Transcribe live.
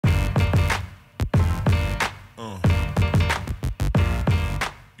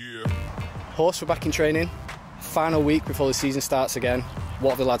course, we're back in training. Final week before the season starts again. What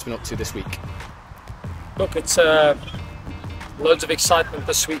have the lads been up to this week? Look, it's loads of excitement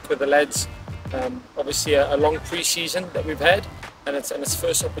this week with the lads. Obviously a long pre-season that we've had, and it's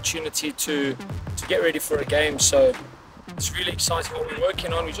first opportunity to get ready for a game. So it's really exciting what we're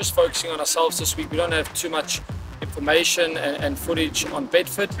working on. We're just focusing on ourselves this week. We don't have too much information and footage on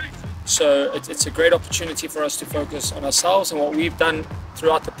Bedford, so it's a great opportunity for us to focus on ourselves and what we've done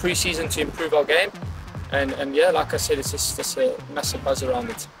throughout the pre-season to improve our game. And yeah, like I said, it's just a massive buzz around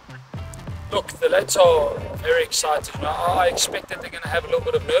it. Look, the lads are very excited. I expect that they're going to have a little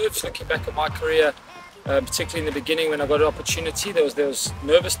bit of nerves. Looking back at my career, particularly in the beginning when I got an opportunity, there was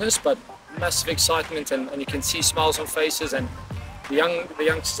nervousness, but massive excitement, and you can see smiles on faces. And the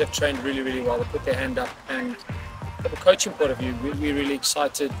youngsters have trained really, really well. They put their hand up, and from a coaching point of view, we're really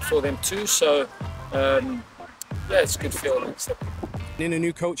excited for them too. So yeah, it's a good feeling. In a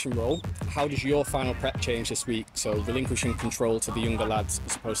new coaching role, how does your final prep change this week? So relinquishing control to the younger lads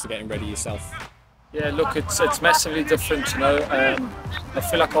as opposed to getting ready yourself. Yeah, look, it's massively different. I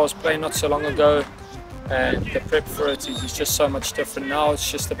feel like I was playing not so long ago, and the prep for it is just so much different now. It's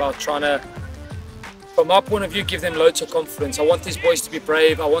just about trying to, from my point of view, give them loads of confidence. I want these boys to be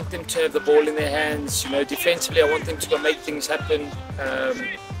brave. I want them to have the ball in their hands. Defensively, I want them to go make things happen.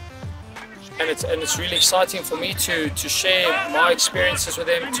 And it's really exciting for me to share my experiences with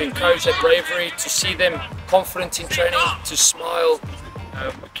them, to encourage that bravery, to see them confident in training, to smile.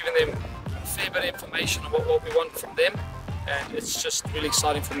 We're giving them a fair bit of information on what we want from them, and it's just really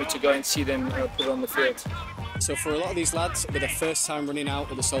exciting for me to go and see them put it on the field. So for a lot of these lads, with their first time running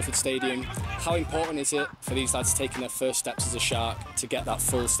out at the Salford Stadium, how important is it for these lads taking their first steps as a Shark to get that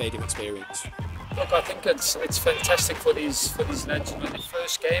full stadium experience? Look, I think it's fantastic for these lads. Their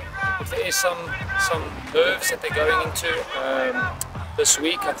first game. If there is some nerves that they're going into this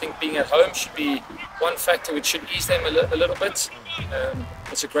week, I think being at home should be one factor which should ease them a little bit.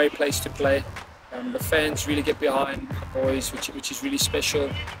 It's a great place to play. The fans really get behind the boys, which is really special.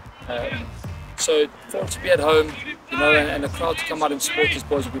 So for it to be at home, and the crowd to come out and support these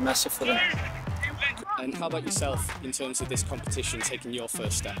boys will be massive for them. And how about yourself in terms of this competition, taking your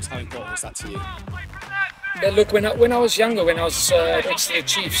first steps? How important was that to you? Yeah, look, when I was younger, when I was at Exeter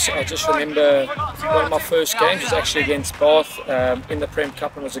Chiefs, I just remember one of my first games was actually against Bath in the Prem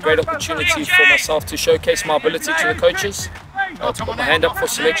Cup, and it was a great opportunity for myself to showcase my ability to the coaches, to put my hand up for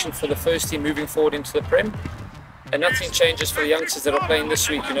selection for the first team moving forward into the Prem. And nothing changes for the youngsters that are playing this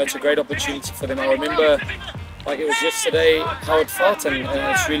week. It's a great opportunity for them. I remember, like it was yesterday, how it felt, and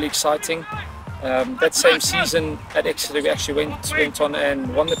it's really exciting. That same season at Exeter, we actually went on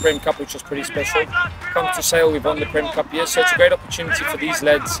and won the Prem Cup, which was pretty special. Come to Sale, we've won the Prem Cup here, so it's a great opportunity for these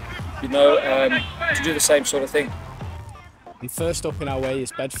lads, to do the same sort of thing. And first up in our way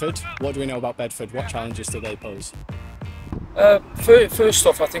is Bedford. What do we know about Bedford? What challenges do they pose? First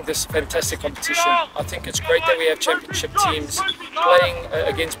off, I think this is a fantastic competition. I think it's great that we have championship teams playing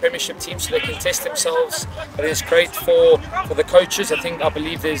against premiership teams so they can test themselves. I think it's great for the coaches. I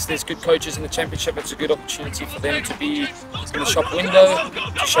believe there's good coaches in the championship. It's a good opportunity for them to be in the shop window,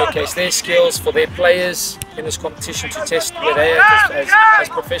 to showcase their skills, for their players in this competition to test where they are as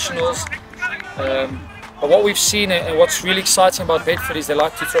professionals. But what we've seen and what's really exciting about Bedford is they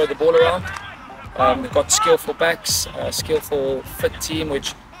like to throw the ball around. They've got skillful backs, skillful fit team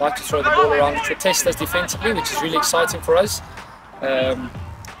which like to throw the ball around, which will test us defensively, which is really exciting for us.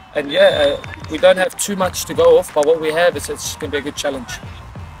 And yeah, we don't have too much to go off, but what we have is it's going to be a good challenge.